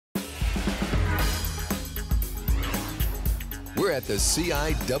We're at the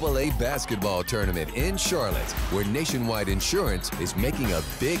CIAA Basketball Tournament in Charlotte, where Nationwide Insurance is making a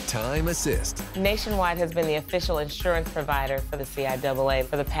big-time assist. Nationwide has been the official insurance provider for the CIAA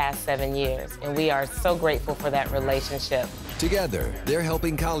for the past 7 years, and we are so grateful for that relationship. Together, they're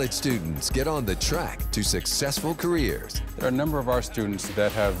helping college students get on the track to successful careers. There are a number of our students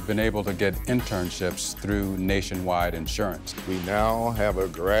that have been able to get internships through Nationwide Insurance. We now have a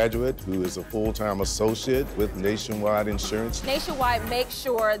graduate who is a full-time associate with Nationwide Insurance. Nationwide makes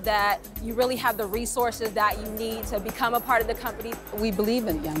sure that you really have the resources that you need to become a part of the company. We believe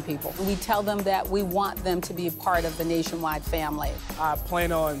in young people. We tell them that we want them to be a part of the Nationwide family. I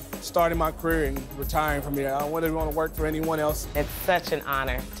plan on starting my career and retiring from here. I don't really want to work for anyone else. It's such an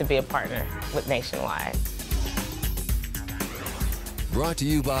honor to be a partner with Nationwide. Brought to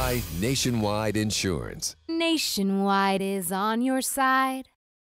you by Nationwide Insurance. Nationwide is on your side.